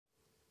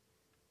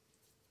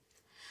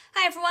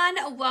Hi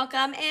everyone,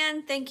 welcome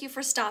and thank you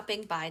for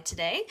stopping by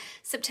today.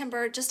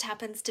 September just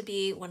happens to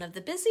be one of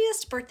the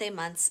busiest birthday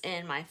months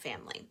in my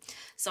family.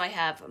 So I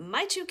have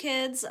my two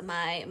kids,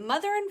 my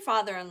mother and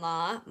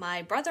father-in-law,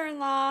 my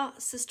brother-in-law,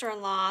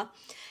 sister-in-law,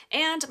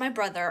 and my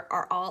brother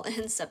are all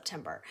in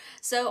September.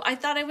 So I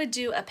thought I would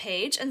do a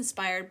page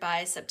inspired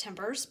by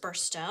September's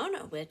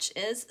birthstone, which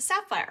is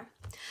Sapphire.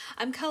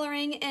 I'm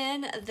coloring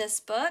in this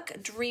book,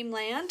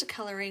 Dreamland,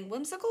 Coloring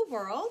Whimsical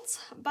Worlds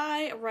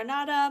by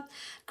Renata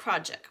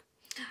Krawzcyk.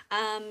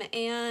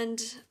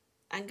 And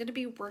I'm going to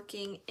be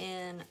working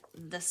in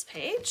this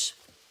page.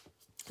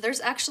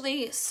 There's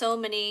actually so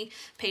many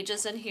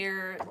pages in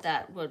here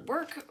that would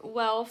work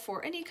well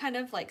for any kind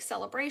of like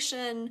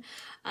celebration.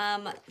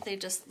 They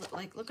just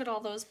like, look at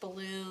all those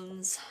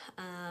balloons.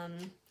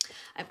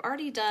 I've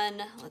already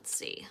done, let's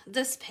see,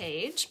 this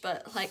page,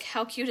 but like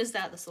how cute is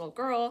that? This little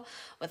girl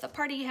with a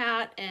party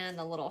hat and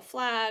the little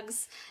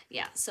flags.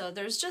 Yeah, so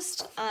there's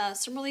just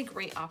some really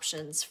great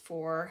options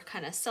for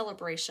kind of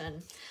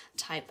celebration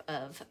type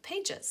of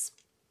pages.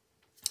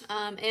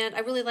 And I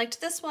really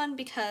liked this one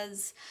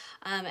because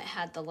it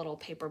had the little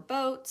paper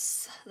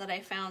boats that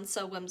I found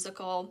so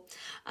whimsical,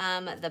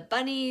 the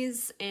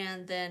bunnies,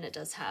 and then it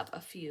does have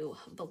a few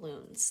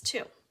balloons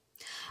too.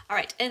 All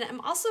right, and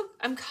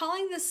I'm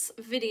calling this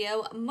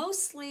video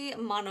mostly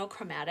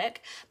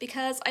monochromatic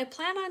because I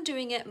plan on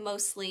doing it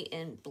mostly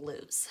in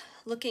blues.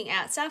 Looking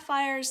at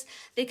sapphires,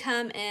 they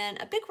come in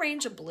a big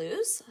range of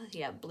blues.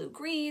 You have blue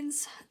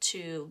greens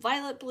to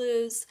violet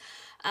blues.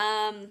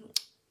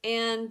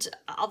 And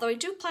although I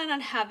do plan on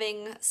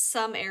having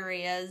some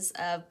areas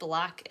of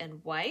black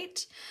and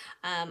white,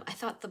 I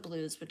thought the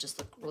blues would just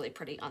look really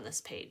pretty on this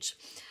page.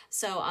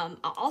 So I'll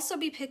also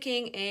be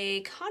picking a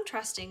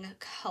contrasting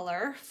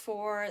color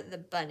for the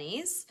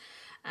bunnies.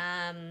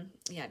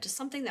 Yeah, just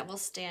something that will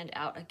stand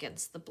out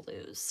against the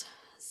blues.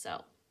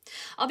 So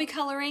I'll be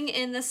coloring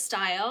in the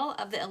style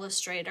of the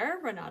illustrator,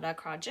 Renata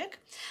Krawzcyk.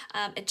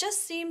 It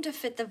just seemed to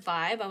fit the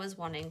vibe I was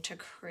wanting to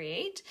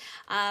create.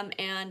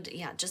 And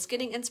yeah, just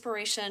getting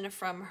inspiration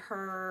from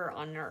her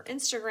on her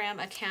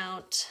Instagram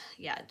account.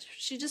 Yeah,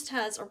 she just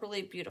has a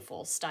really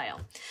beautiful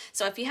style.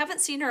 So if you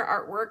haven't seen her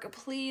artwork,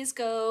 please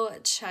go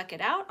check it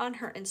out on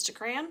her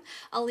Instagram.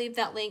 I'll leave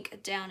that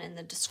link down in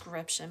the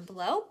description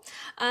below.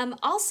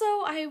 Also,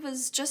 I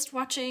was just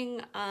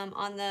watching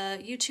on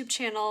the YouTube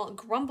channel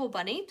Grumble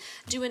Bunny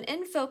do an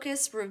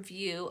in-focus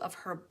review of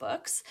her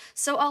books,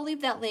 so I'll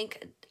leave that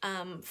link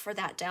for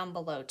that down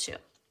below too.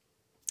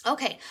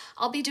 Okay,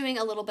 I'll be doing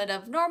a little bit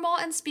of normal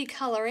and speed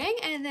coloring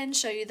and then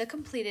show you the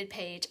completed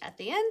page at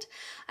the end.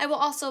 I will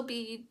also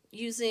be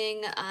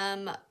using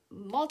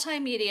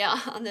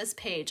multimedia on this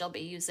page. I'll be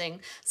using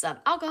some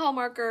alcohol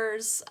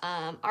markers,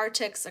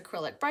 Arrtx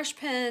Acrylic brush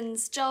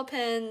pens, gel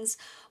pens,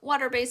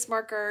 water-based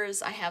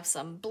markers. I have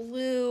some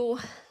blue,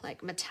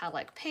 like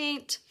metallic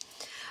paint,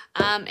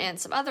 and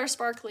some other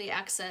sparkly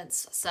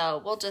accents. So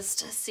we'll just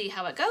see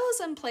how it goes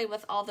and play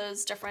with all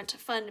those different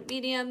fun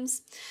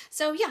mediums.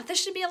 So yeah,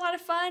 this should be a lot of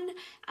fun.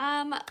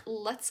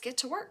 Let's get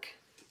to work.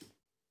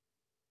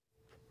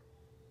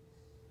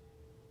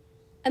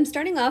 I'm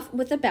starting off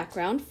with the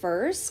background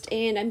first,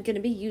 and I'm going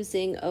to be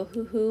using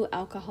Ohuhu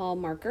Alcohol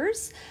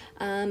markers.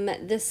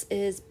 This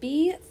is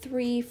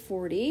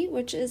B340,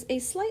 which is a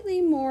slightly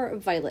more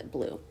violet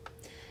blue.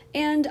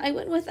 And I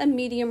went with a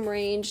medium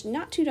range,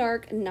 not too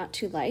dark, not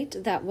too light.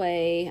 That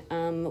way,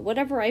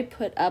 whatever I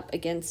put up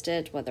against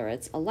it, whether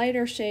it's a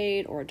lighter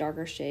shade or a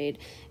darker shade,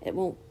 it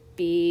won't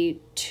be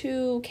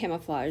too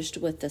camouflaged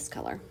with this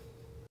color.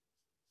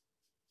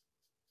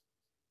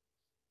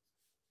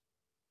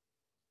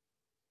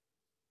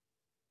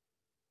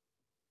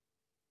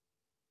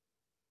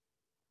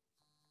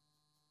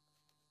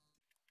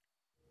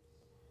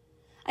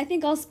 I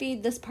think I'll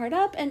speed this part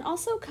up and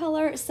also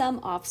color some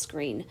off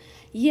screen.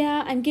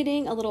 Yeah, I'm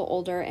getting a little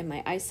older and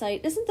my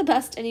eyesight isn't the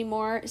best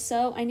anymore,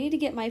 so I need to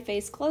get my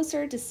face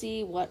closer to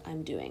see what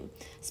I'm doing,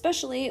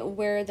 especially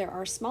where there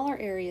are smaller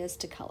areas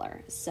to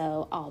color.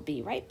 So I'll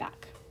be right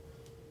back.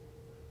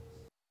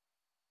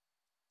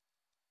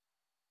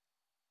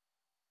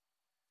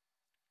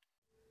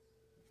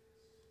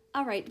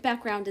 All right,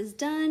 background is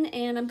done,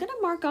 and I'm gonna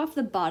mark off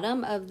the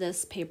bottom of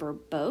this paper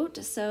boat.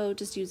 So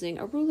just using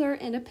a ruler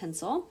and a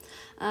pencil.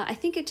 I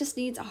think it just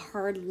needs a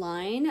hard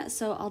line,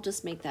 so I'll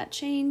just make that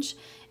change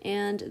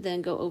and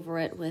then go over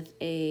it with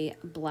a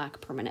black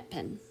permanent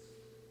pen.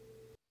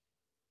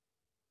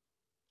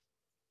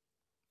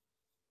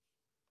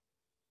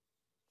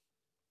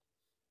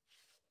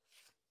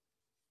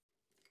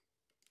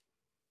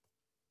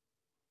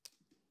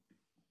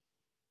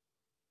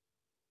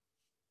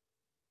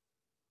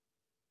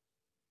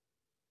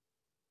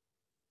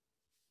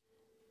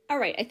 All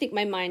right, I think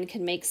my mind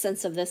can make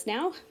sense of this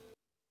now.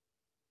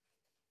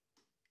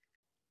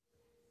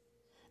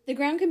 The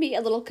ground can be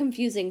a little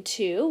confusing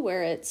too,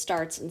 where it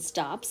starts and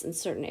stops in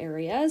certain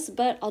areas,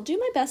 but I'll do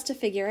my best to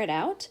figure it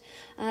out.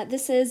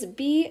 This is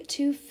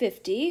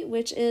B250,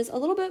 which is a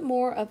little bit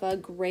more of a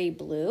gray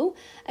blue.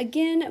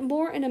 Again,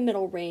 more in a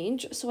middle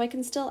range, so I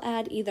can still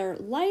add either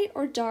light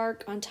or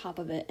dark on top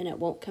of it and it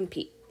won't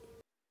compete.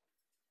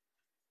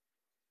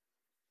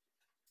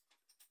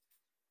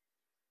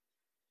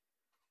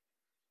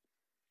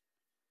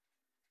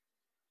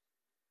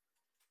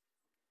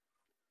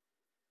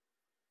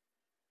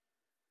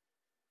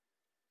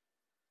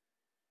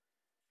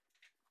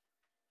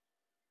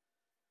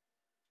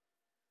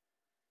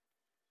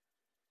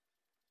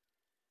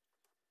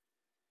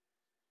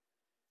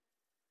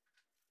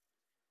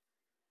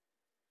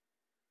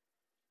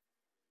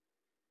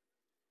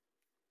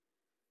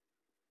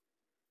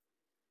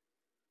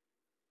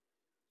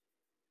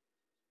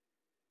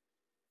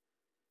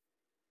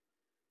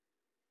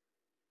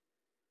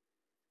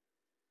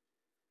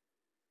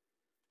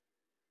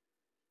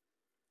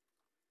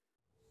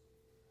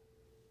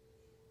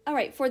 All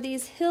right, for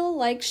these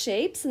hill-like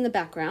shapes in the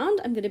background,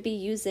 I'm going to be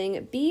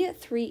using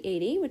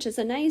B380, which is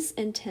a nice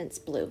intense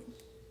blue.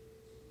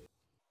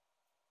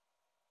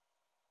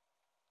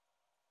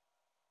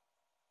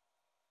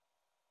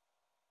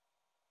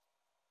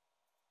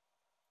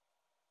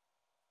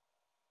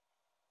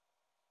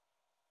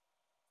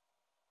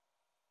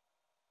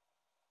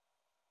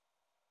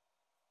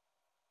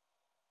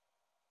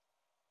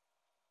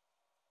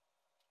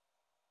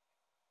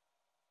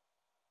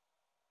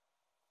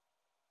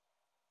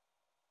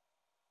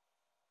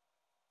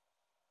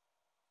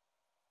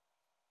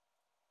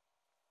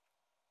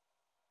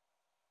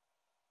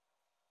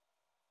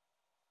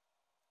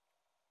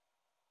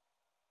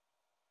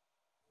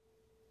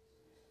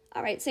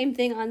 All right, same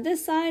thing on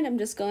this side. I'm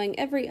just going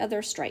every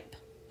other stripe.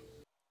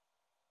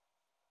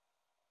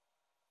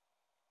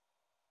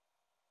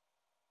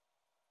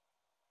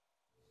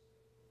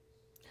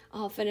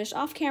 I'll finish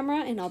off camera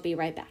and I'll be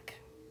right back.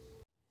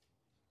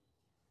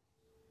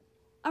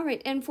 All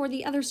right, and for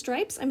the other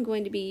stripes, I'm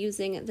going to be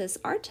using this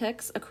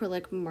Arrtx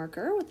acrylic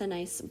marker with a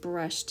nice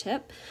brush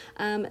tip.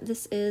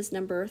 This is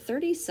number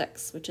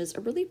 36, which is a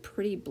really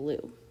pretty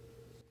blue.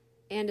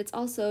 And it's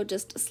also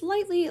just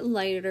slightly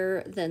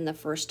lighter than the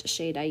first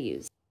shade I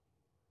used.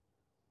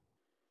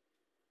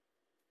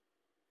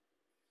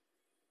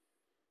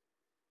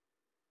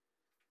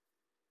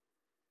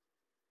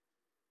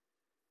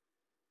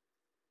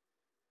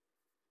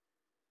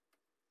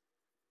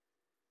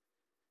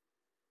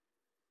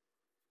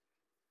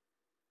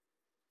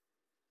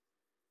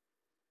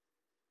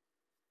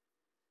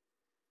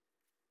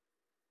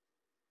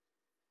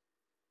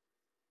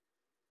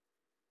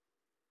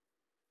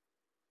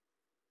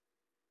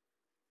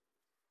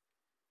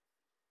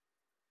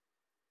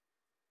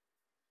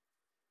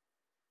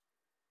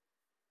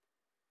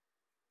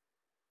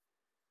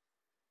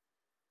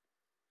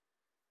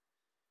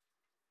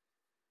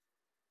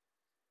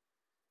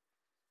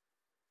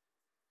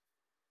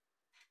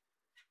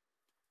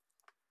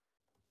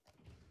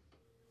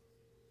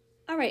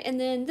 All right, and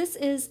then this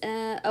is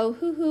a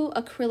Ohuhu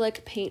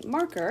Acrylic paint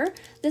marker.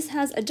 This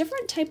has a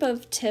different type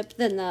of tip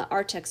than the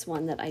Arrtx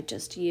one that I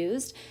just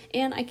used,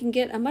 and I can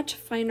get a much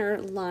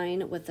finer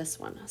line with this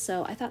one.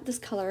 So I thought this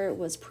color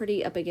was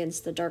pretty up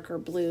against the darker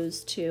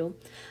blues too.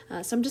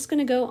 So I'm just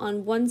gonna go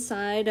on one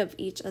side of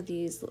each of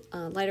these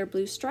lighter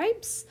blue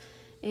stripes,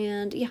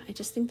 and yeah, I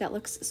just think that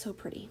looks so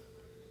pretty.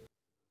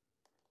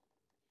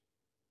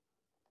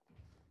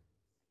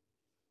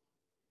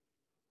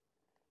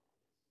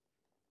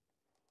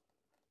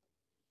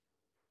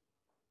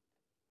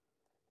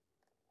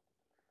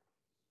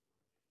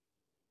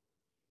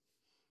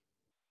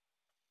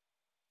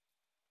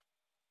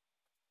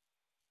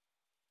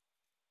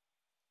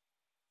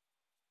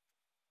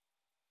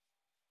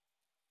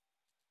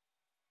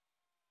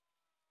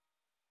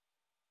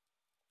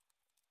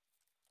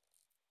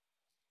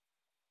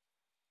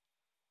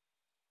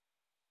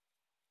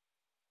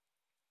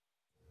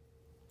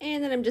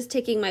 And then I'm just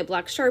taking my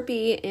black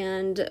Sharpie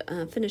and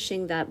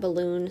finishing that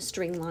balloon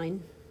string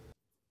line.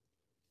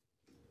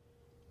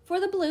 For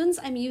the balloons,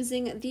 I'm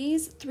using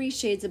these 3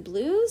 shades of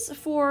blues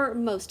for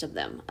most of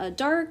them, a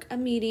dark, a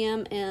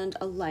medium, and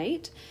a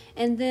light.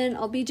 And then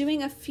I'll be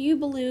doing a few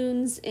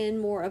balloons in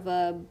more of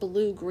a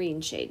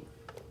blue-green shade.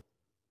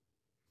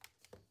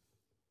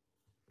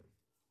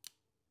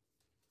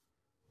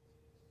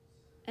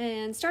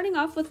 And starting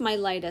off with my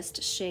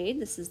lightest shade,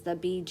 this is the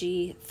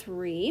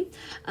BG3.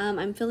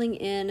 I'm filling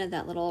in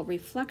that little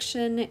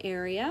reflection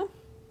area.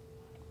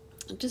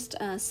 Just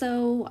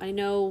so I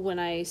know when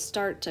I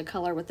start to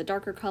color with the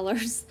darker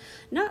colors,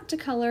 not to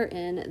color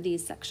in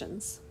these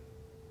sections.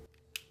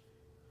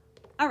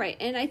 All right,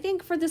 and I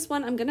think for this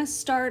one, I'm gonna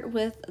start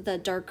with the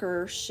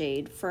darker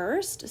shade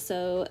first.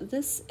 So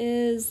this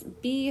is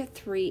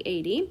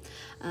B380,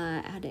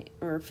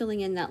 filling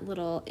in that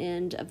little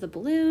end of the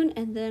balloon,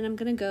 and then I'm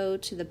gonna go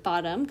to the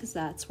bottom because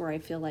that's where I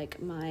feel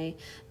like my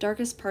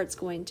darkest part's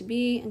going to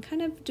be, and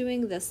kind of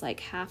doing this like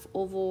half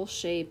oval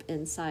shape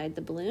inside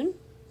the balloon.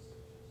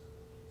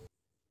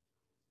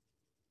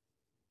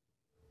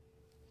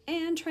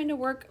 And trying to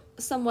work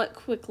somewhat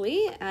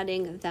quickly,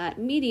 adding that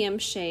medium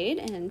shade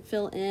and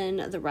fill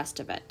in the rest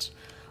of it.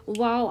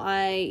 While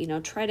I,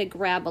 try to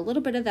grab a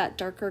little bit of that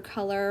darker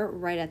color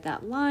right at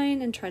that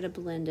line and try to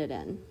blend it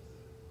in.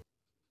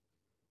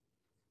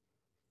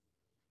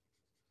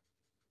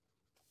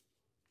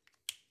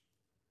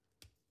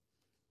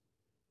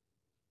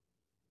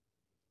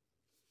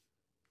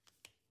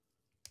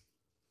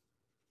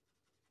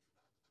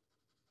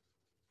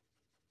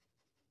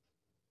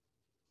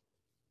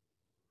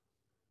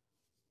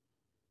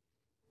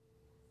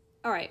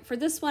 All right, for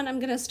this one, I'm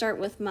gonna start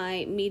with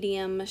my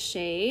medium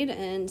shade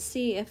and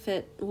see if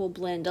it will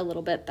blend a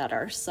little bit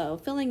better. So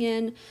filling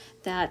in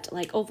that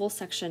like oval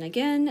section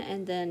again,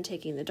 and then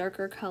taking the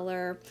darker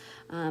color,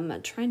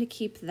 trying to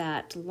keep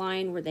that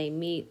line where they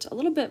meet a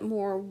little bit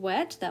more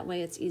wet. That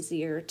way it's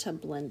easier to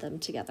blend them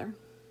together.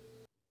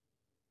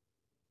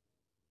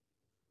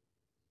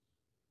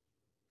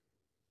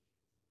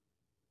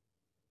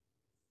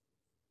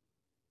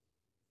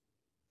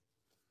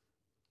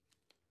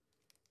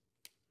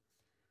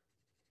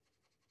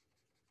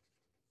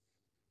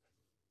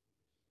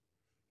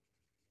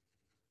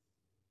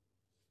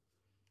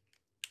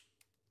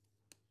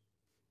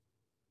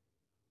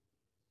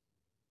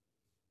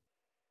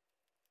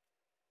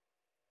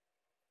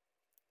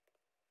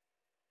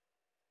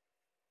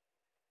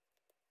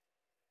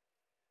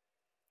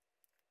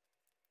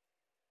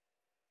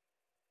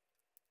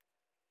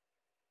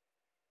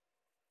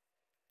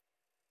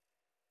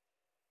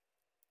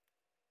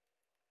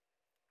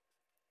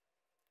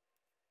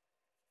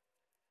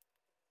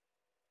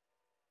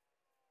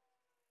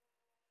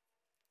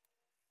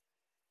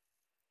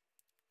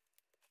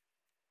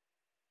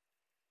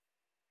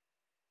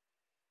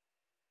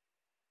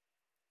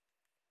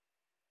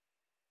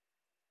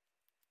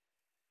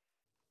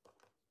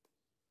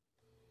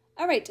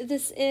 All right,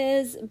 this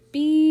is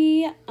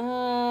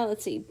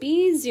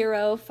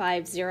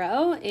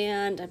B050,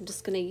 and I'm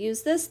just going to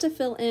use this to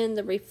fill in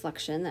the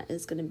reflection. That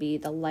is going to be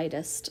the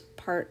lightest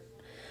part,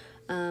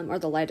 or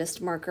the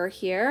lightest marker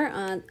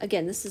here.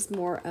 Again, this is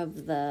more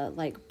of the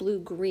like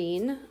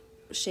blue-green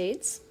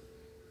shades.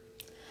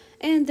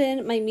 And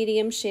then my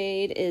medium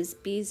shade is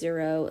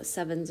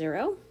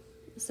B070.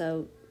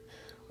 So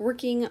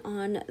working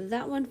on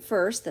that one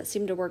first. That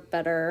seemed to work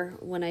better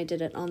when I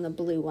did it on the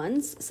blue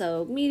ones.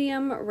 So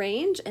medium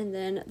range, and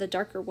then the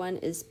darker one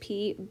is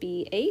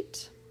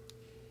PB8.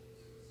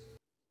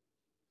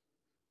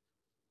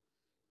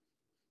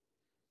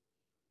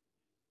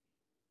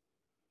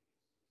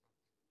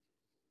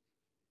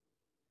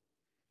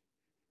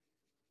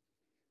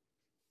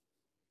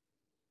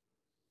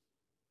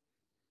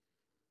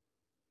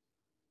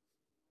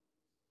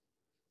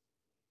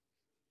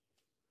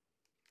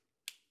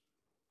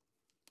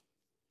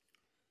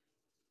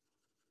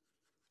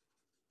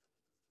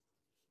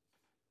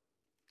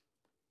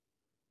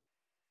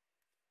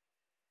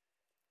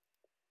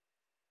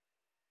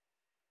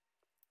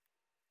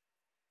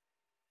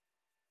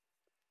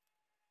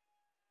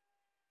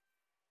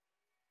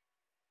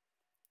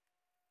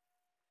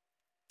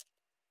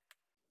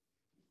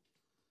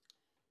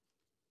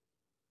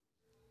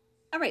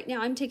 All right,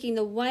 now I'm taking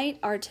the white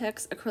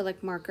Arrtx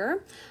acrylic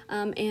marker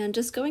and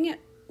just going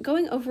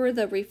over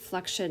the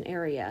reflection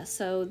area.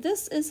 So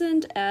this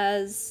isn't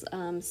as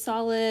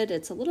solid.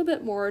 It's a little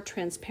bit more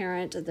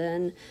transparent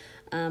than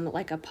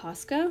like a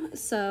Posca,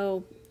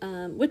 so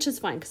which is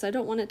fine because I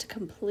don't want it to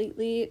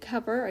completely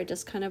cover. I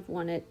just kind of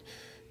want it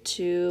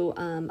to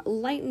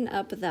lighten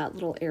up that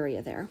little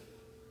area there.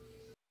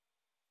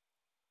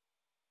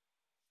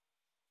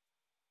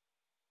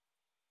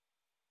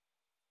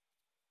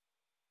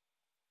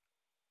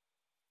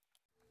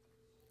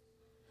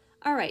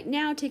 All right,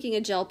 now taking a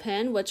gel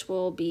pen, which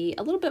will be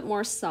a little bit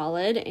more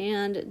solid,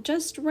 and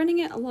just running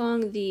it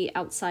along the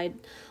outside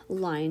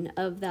line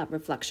of that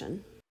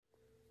reflection.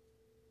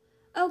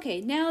 Okay,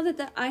 now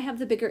that I have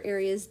the bigger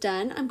areas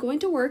done, I'm going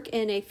to work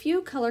in a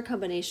few color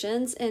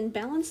combinations and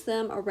balance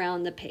them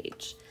around the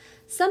page.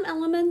 Some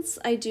elements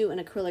I do in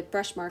acrylic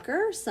brush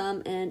marker,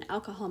 some in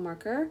alcohol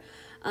marker,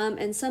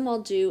 and some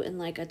I'll do in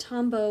like a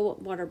Tombow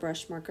water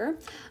brush marker,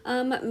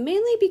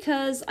 mainly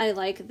because I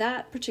like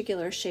that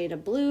particular shade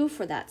of blue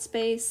for that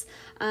space.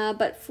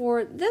 But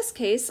for this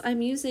case,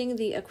 I'm using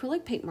the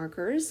acrylic paint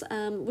markers,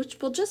 which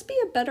will just be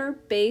a better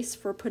base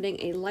for putting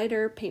a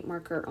lighter paint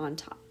marker on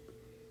top.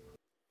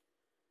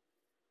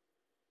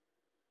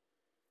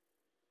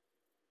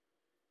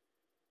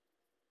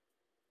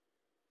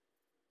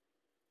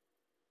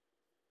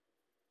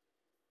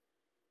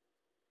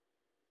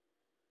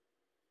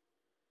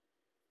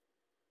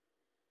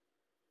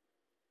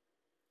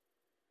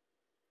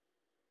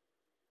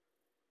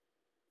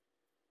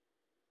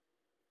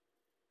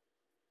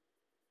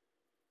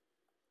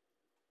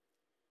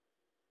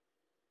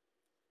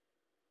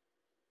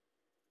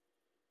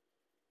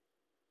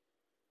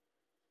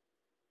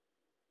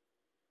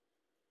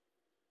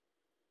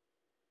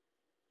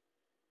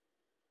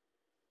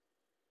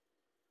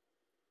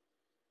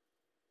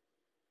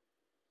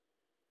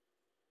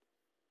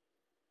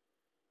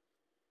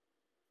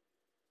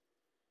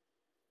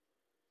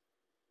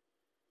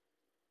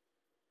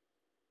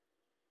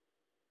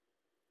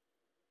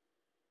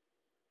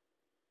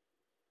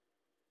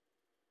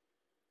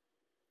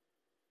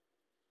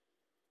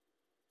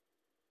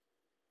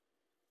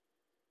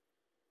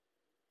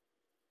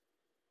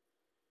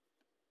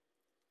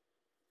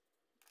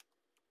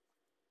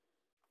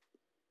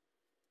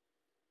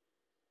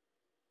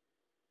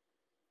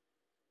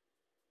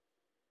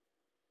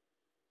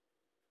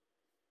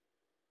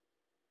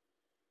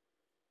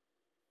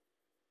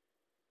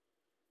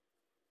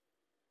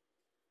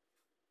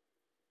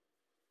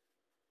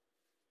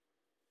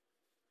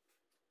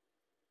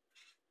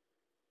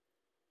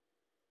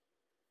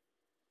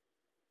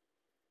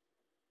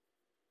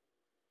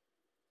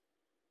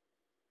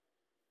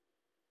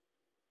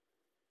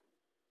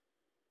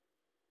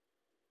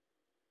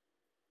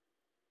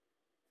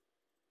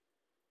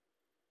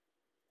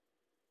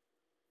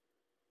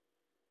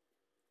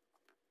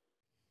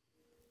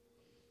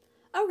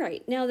 All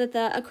right, now that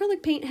the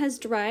acrylic paint has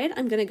dried,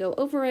 I'm going to go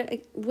over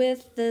it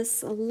with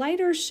this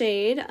lighter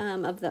shade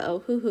of the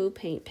Ohuhu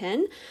paint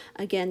pen.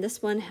 Again,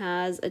 this one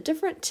has a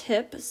different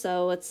tip,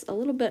 so it's a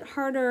little bit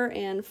harder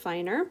and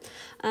finer.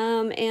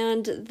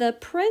 And the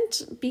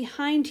print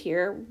behind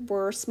here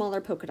were smaller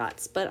polka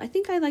dots, but I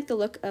think I like the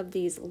look of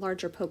these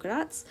larger polka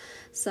dots.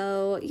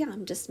 So yeah,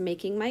 I'm just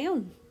making my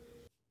own.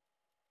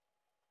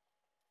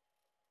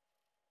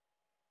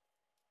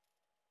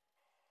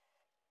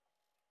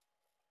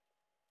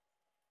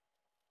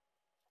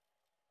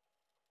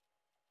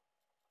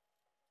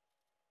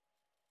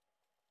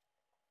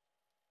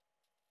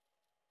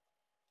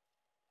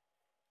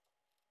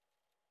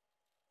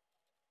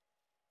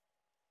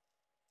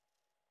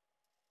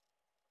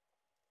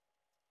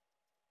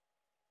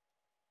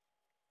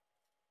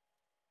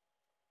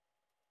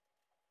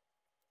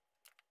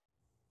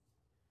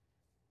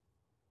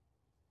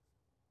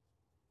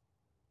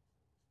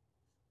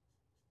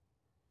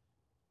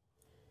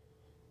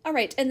 All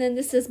right, and then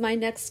this is my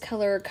next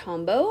color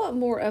combo,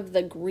 more of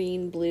the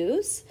green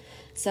blues.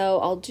 So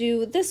I'll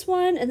do this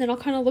one and then I'll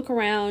kind of look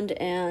around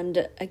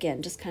and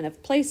again, just kind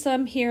of place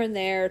them here and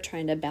there,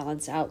 trying to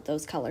balance out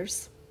those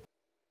colors.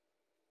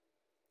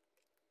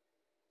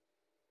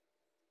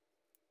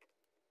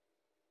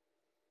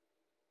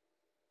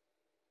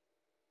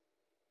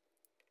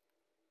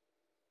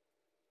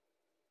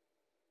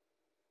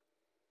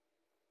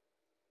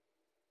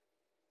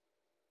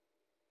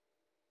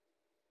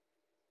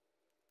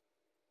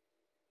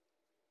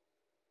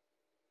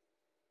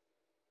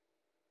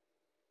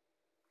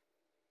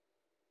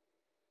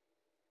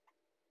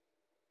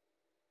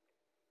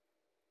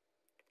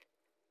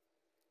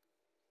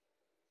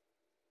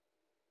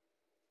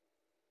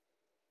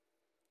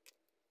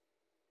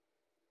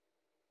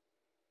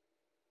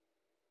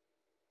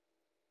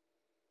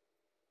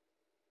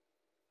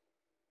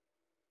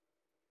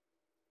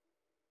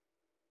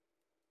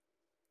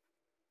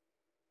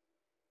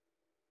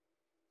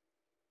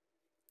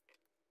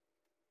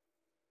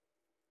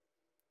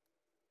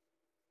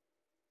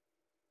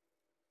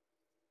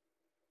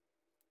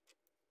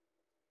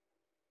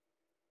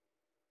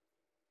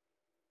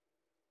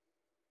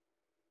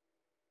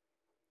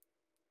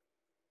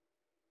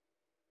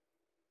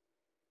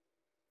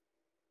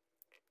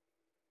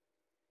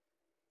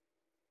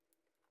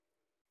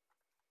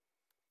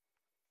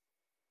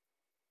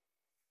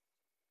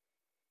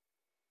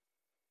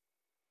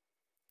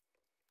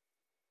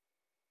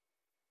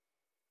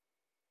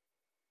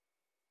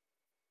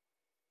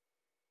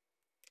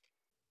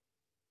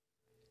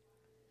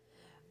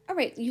 All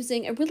right,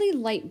 using a really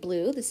light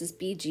blue, this is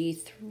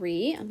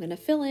BG3, I'm going to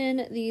fill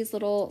in these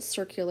little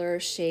circular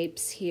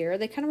shapes here.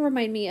 They kind of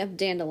remind me of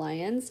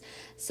dandelions.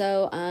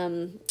 So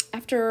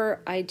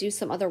after I do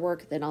some other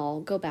work, then I'll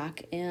go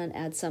back and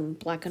add some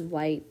black and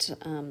white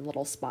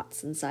little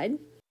spots inside.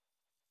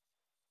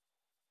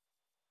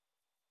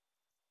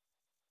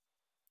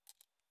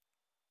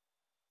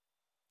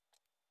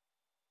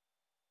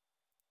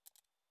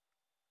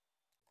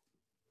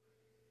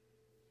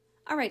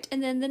 All right,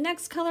 and then the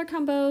next color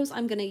combos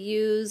I'm going to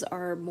use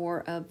are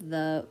more of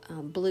the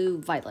blue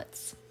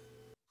violets.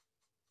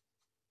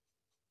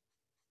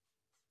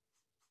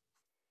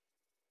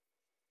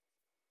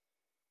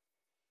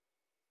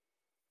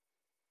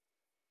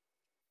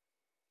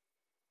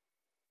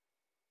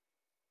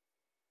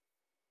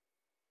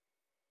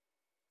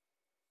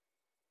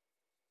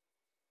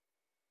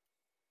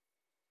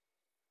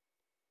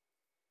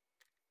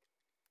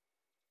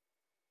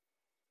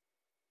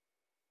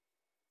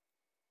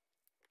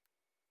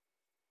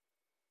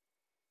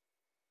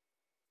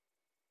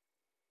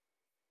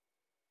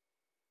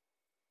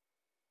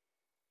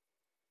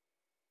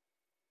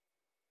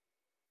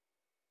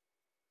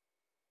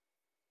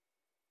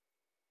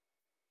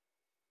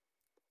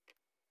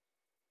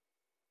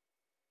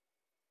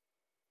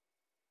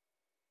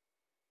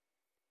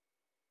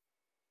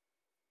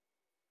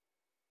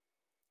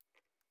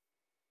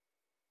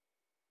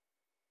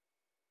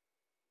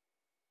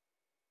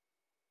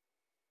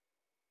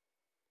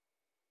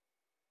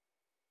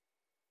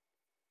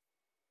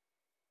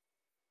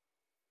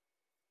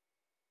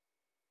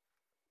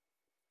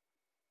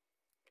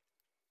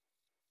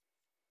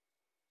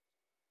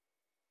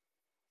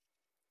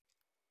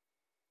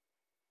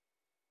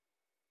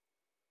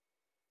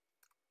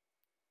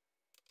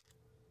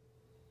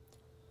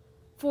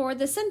 For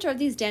the center of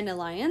these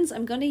dandelions,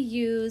 I'm going to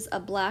use a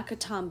black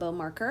Tombow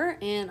marker,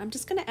 and I'm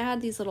just going to add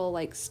these little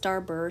like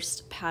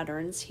starburst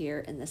patterns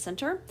here in the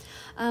center.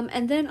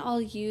 And then I'll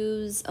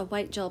use a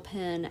white gel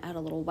pen, add a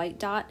little white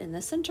dot in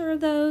the center of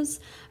those.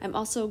 I'm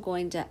also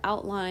going to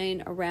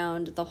outline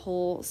around the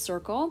whole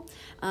circle,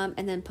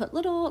 and then put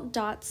little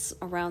dots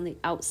around the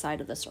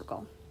outside of the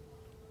circle.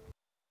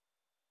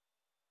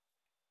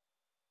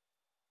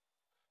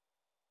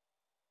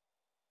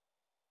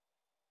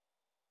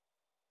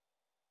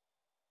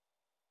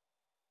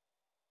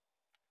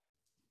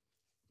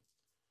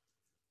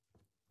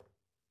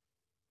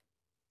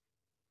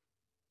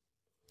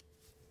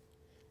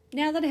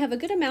 Now that I have a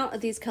good amount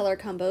of these color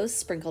combos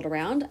sprinkled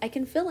around, I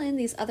can fill in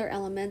these other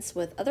elements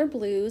with other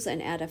blues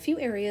and add a few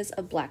areas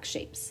of black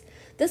shapes.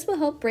 This will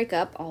help break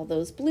up all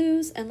those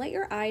blues and let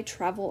your eye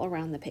travel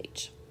around the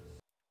page.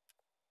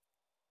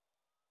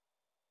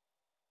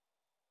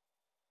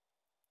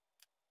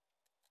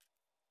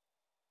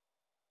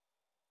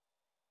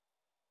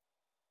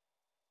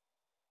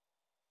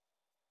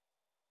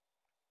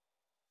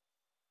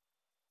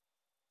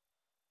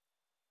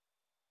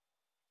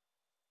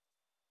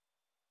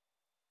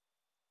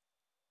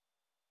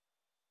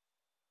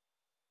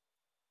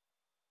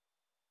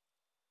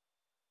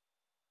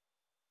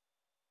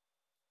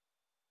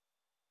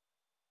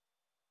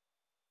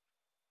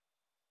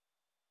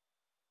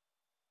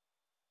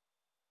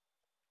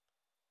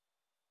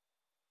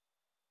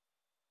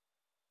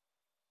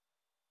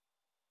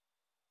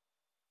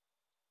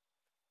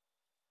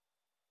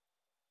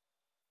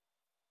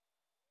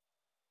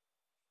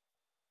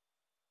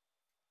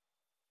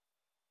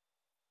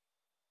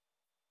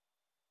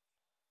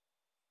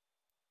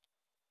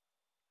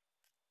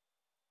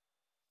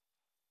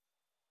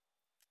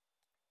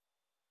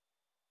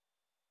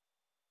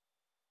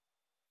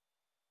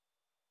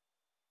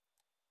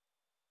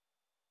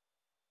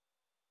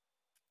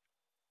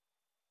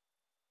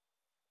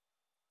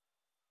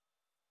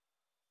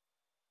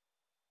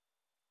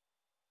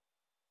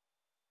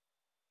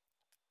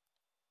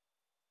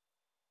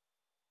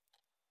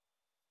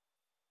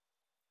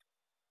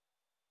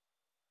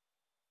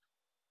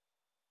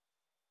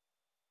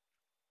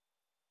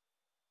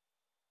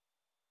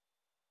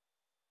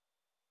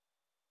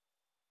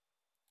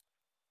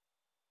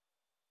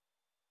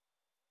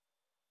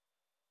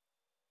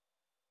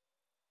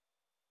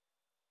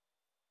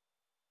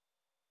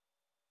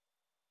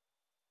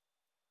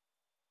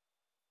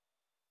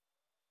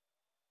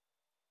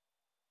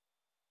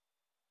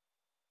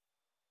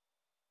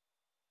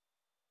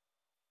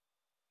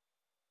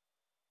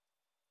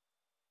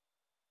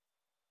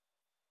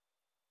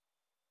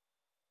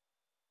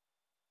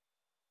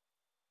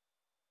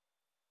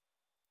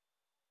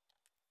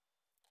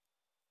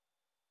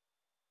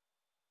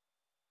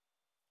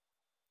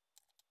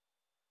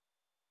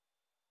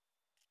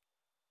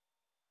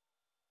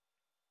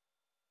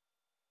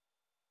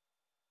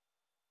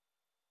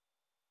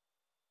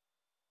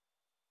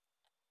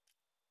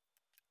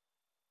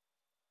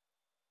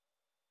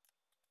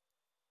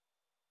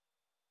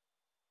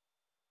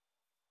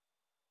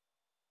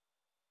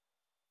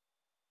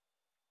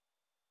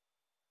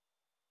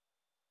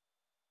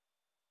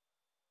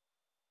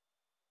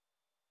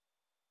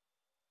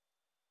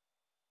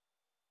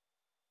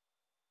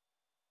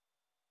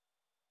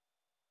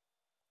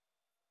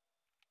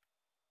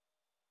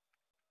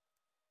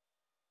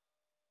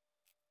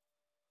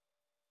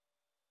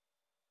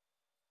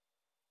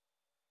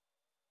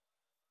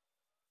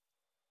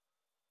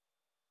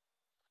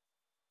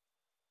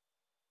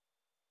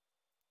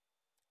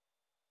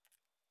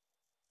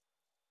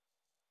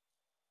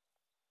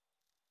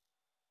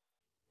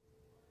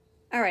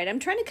 All right, I'm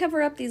trying to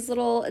cover up these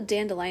little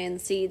dandelion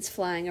seeds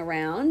flying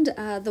around.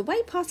 The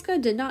white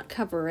Posca did not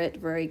cover it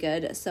very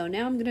good, so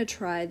now I'm going to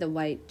try the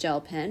white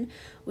gel pen,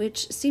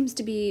 which seems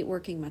to be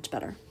working much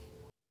better.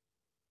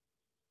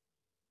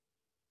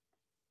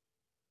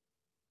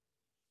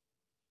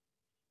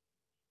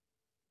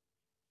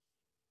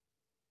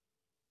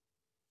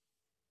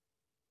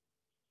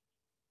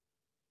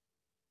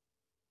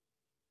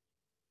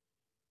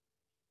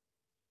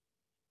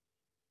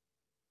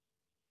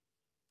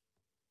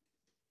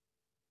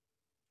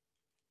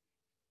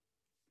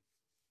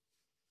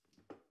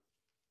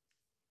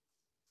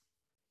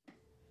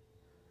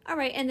 All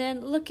right, and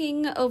then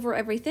looking over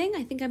everything,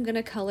 I think I'm going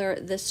to color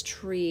this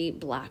tree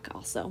black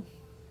also.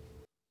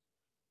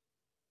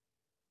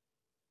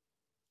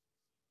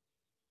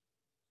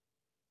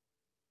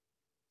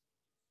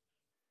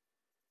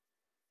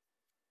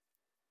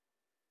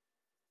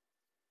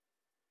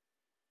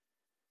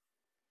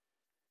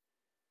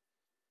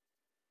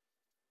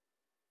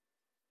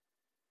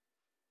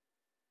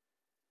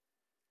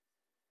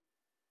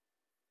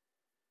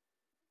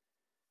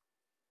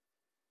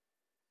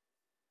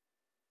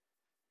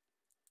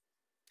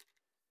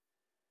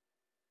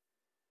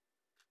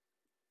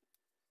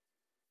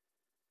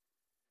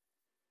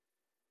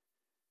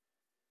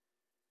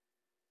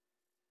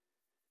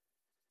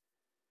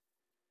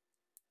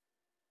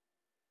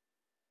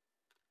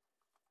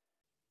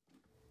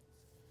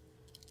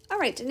 All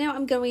right, now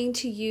I'm going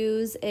to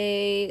use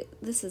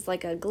this is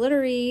like a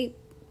glittery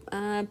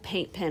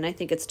paint pen, I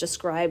think it's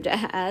described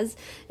as.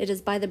 It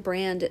is by the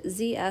brand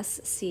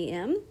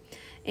ZSCM.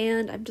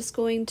 And I'm just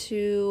going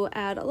to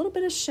add a little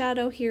bit of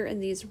shadow here in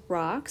these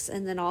rocks,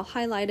 and then I'll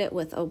highlight it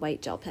with a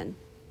white gel pen.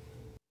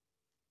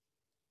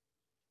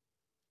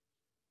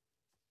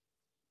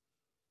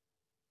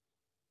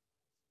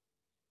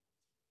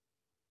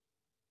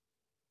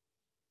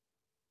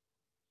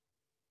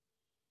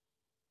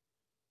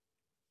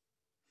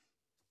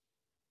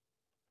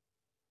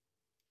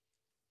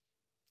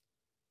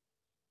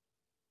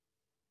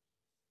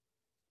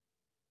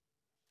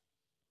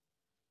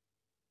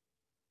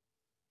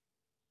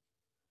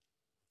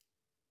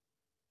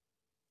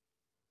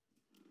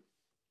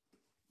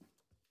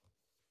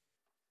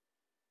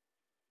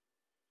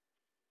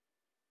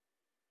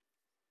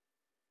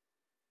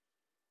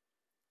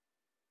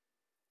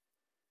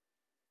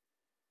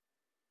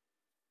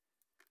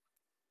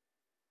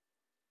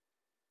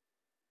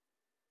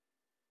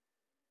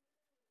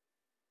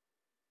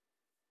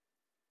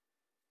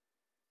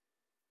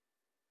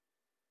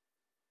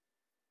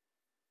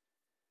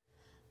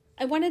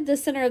 I wanted the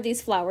center of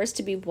these flowers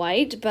to be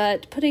white,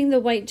 but putting the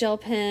white gel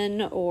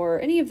pen or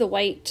any of the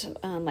white,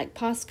 like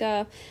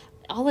Posca,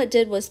 all it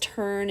did was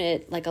turn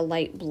it like a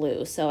light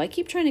blue. So I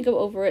keep trying to go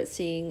over it,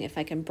 seeing if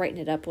I can brighten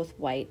it up with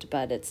white,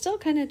 but it still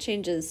kind of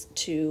changes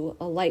to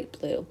a light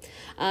blue.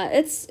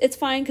 It's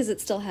fine because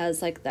it still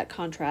has like that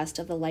contrast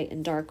of the light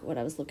and dark, what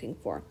I was looking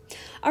for.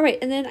 All right,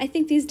 and then I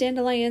think these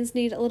dandelions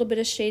need a little bit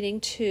of shading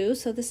too.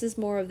 So this is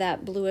more of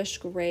that bluish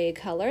gray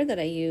color that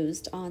I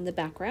used on the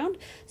background.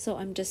 So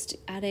I'm just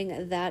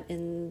adding that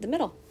in the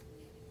middle.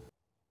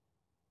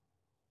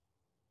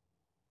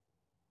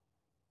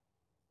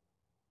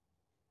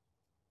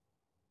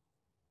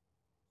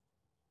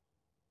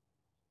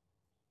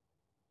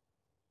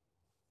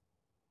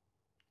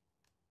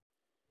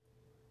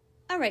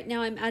 All right,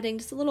 now I'm adding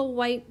just a little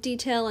white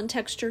detail and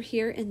texture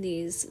here in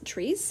these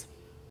trees.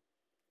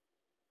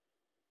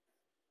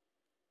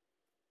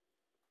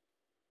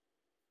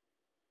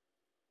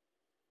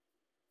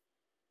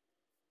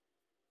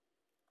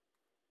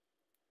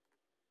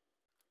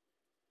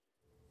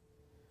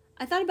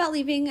 I thought about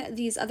leaving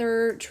these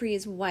other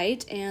trees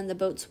white and the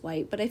boats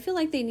white, but I feel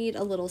like they need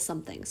a little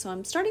something. So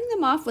I'm starting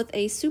them off with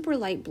a super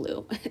light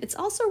blue. It's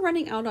also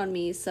running out on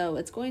me, so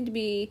it's going to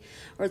be,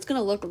 or it's going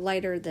to look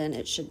lighter than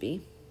it should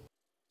be.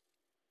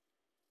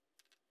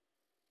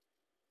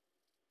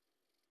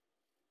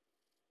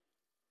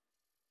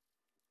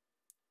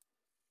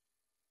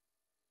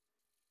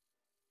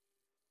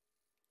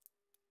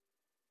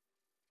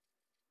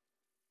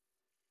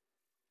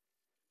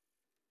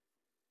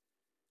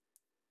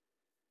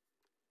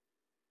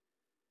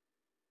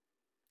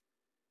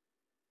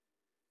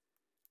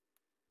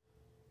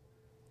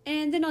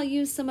 And then I'll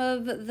use some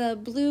of the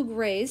blue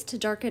grays to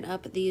darken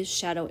up these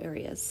shadow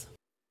areas.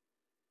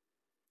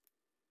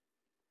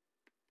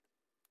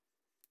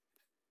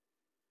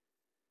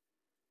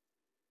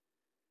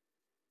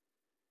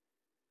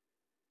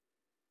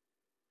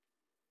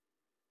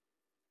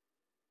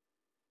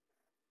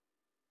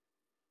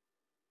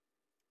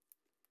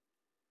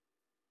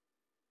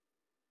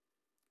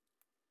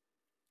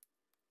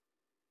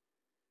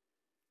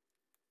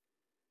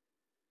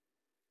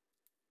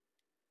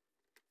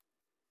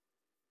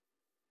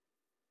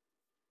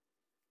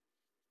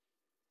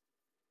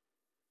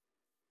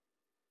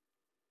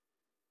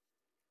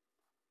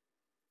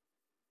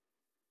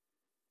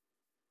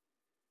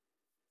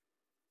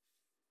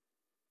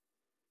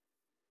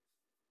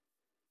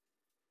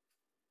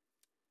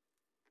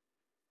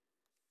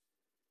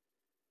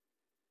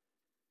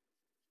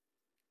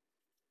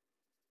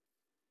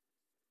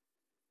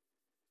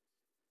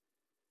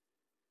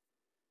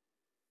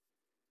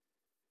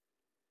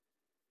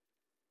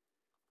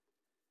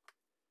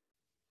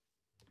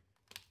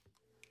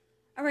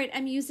 All right,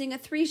 I'm using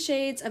 3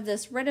 shades of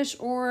this reddish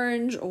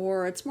orange,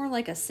 or it's more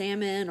like a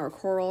salmon or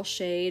coral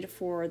shade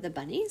for the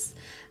bunnies.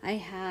 I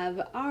have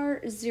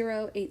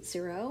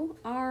R080,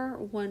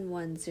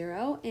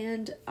 R110,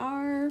 and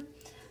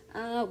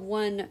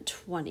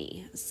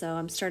R120. So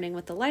I'm starting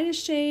with the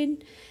lightest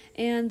shade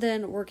and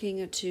then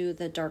working to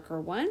the darker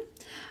one.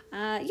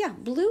 Yeah,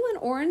 blue and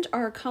orange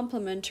are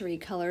complementary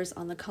colors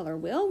on the color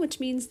wheel,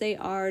 which means they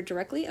are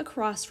directly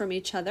across from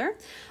each other.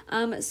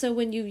 So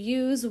when you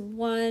use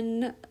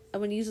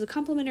the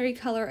complementary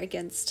color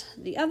against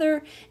the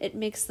other, it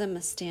makes them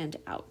stand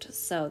out.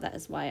 So that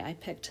is why I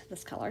picked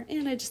this color,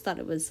 and I just thought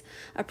it was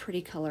a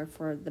pretty color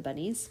for the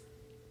bunnies.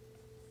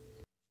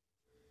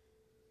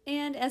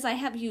 And as I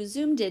have you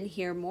zoomed in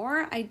here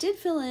more, I did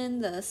fill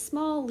in the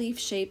small leaf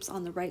shapes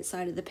on the right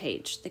side of the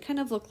page. They kind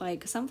of look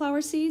like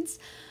sunflower seeds.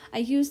 I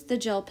used the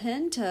gel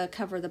pen to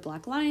cover the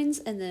black lines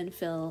and then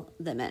fill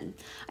them in.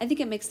 I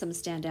think it makes them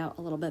stand out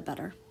a little bit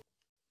better.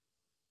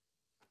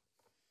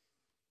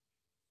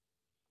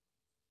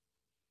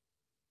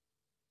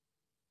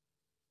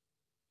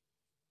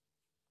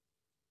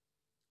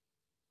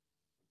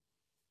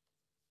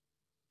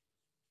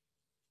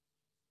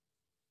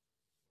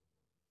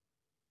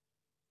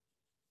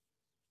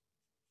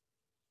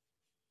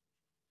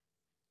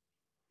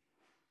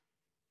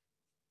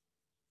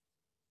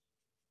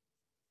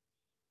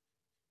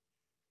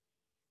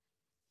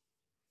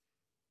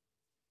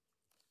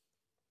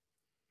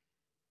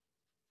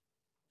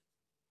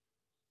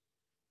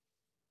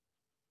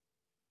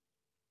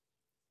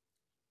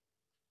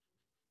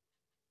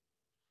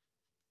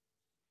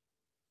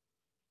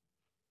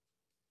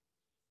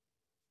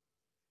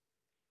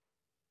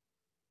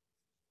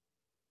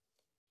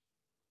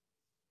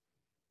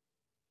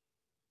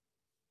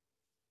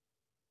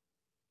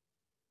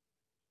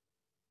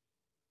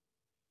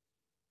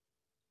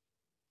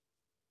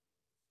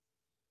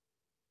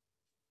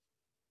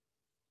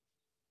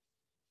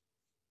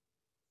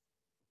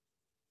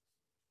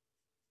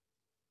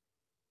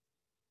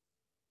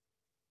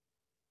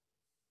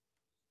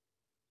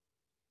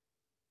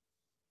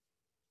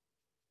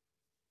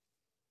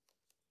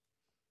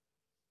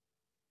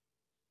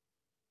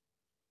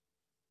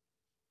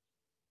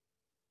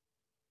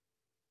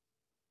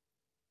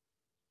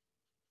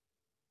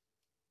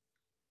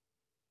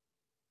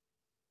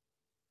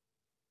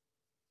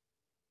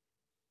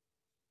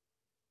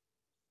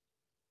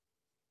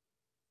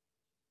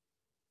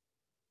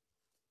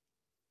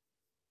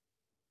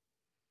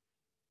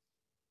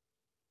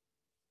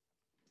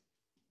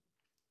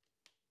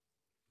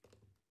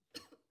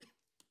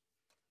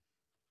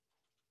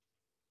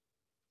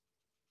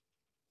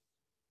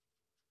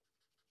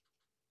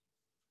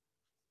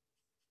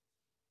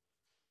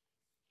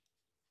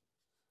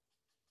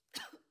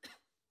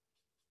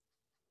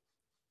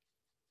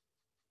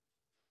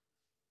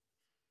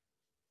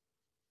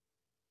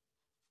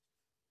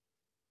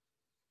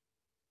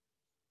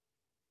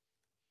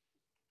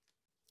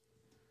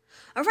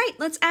 All right,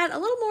 let's add a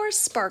little more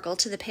sparkle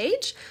to the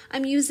page.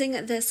 I'm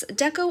using this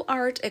Deco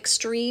Art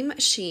Extreme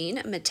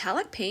Sheen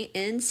metallic paint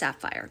in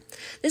Sapphire.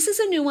 This is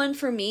a new one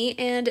for me,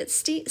 and it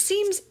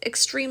seems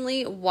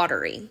extremely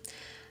watery.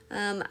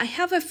 I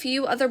have a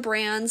few other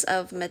brands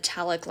of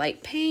metallic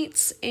light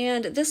paints,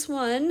 and this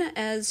one,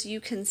 as you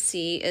can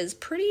see, is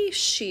pretty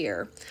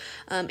sheer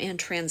and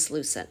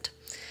translucent.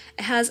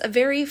 It has a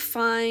very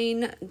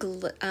fine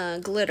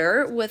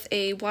glitter with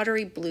a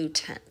watery blue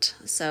tint.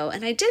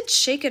 And I did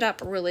shake it up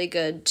really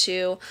good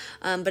too,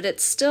 but it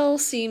still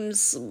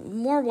seems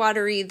more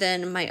watery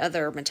than my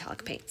other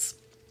metallic paints.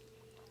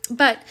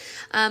 But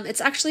it's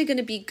actually going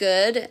to be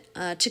good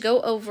to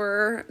go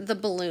over the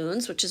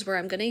balloons, which is where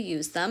I'm going to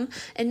use them,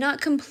 and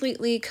not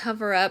completely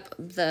cover up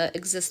the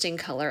existing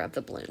color of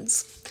the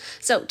balloons.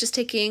 So just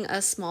taking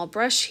a small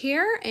brush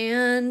here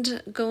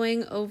and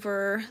going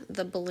over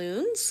the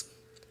balloons.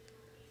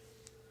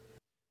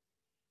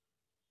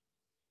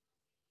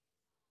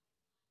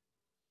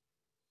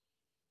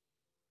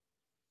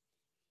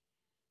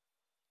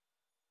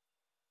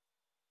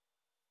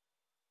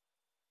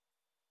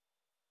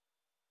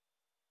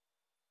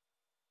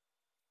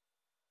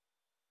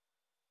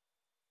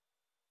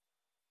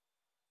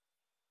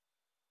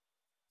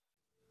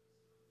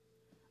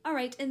 All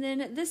right, and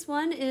then this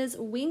one is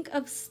Wink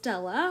of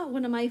Stella,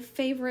 one of my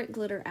favorite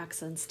glitter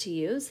accents to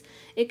use.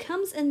 It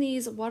comes in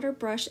these water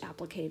brush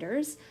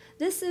applicators.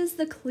 This is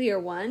the clear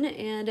one,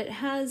 and it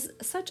has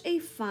such a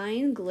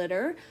fine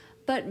glitter,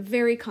 but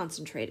very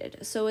concentrated,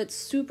 so it's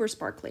super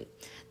sparkly.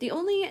 The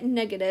only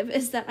negative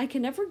is that I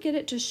can never get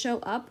it to show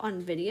up on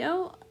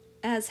video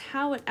as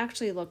how it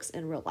actually looks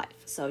in real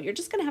life, so you're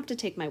just gonna have to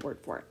take my word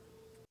for it.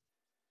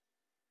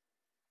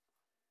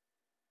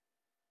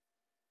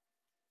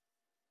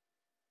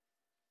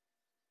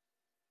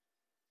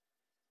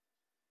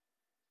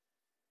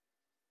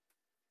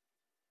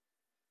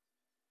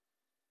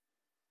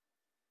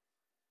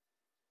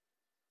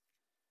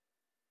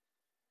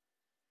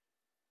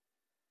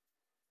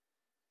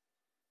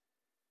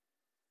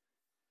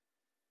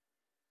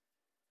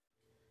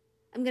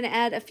 I'm going to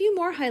add a few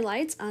more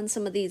highlights on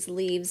some of these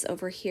leaves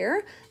over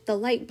here. The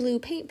light blue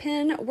paint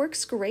pen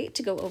works great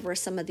to go over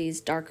some of these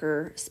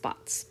darker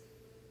spots.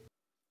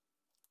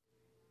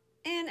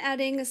 And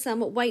adding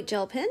some white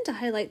gel pen to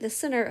highlight the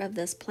center of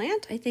this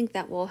plant. I think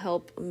that will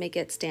help make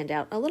it stand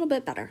out a little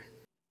bit better.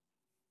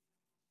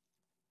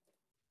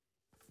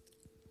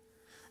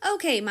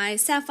 Okay, my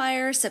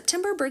Sapphire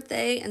September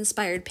birthday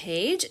inspired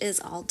page is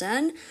all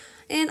done.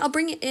 And I'll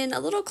bring it in a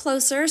little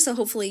closer so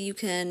hopefully you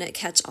can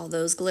catch all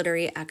those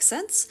glittery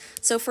accents.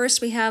 So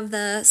first we have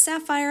the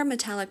Sapphire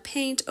metallic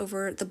paint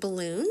over the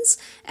balloons.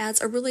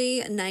 Adds a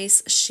really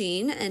nice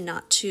sheen and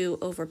not too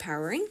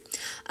overpowering.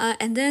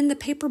 And then the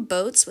paper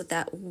boats with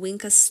that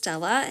wink of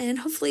Stella, and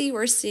hopefully you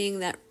are seeing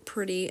that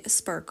pretty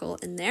sparkle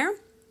in there.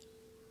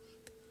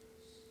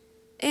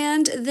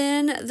 And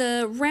then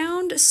the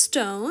round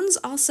stones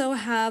also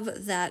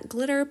have that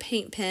glitter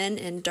paint pen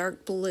in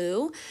dark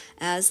blue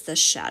as the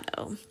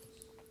shadow.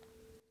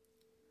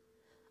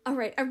 All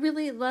right, I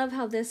really love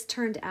how this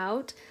turned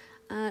out.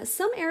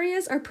 Some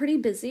areas are pretty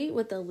busy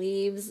with the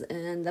leaves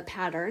and the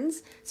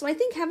patterns, so I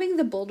think having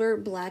the bolder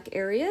black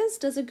areas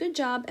does a good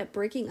job at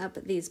breaking up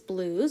these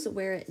blues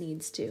where it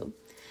needs to.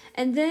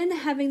 And then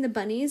having the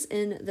bunnies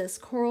in this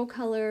coral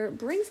color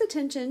brings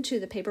attention to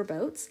the paper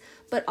boats,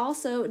 but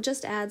also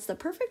just adds the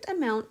perfect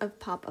amount of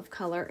pop of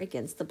color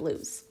against the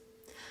blues.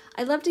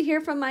 I'd love to hear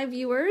from my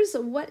viewers.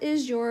 What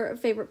is your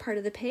favorite part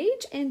of the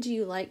page, and do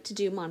you like to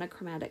do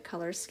monochromatic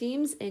color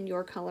schemes in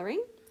your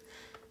coloring?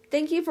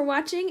 Thank you for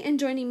watching and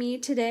joining me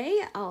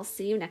today. I'll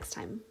see you next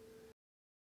time.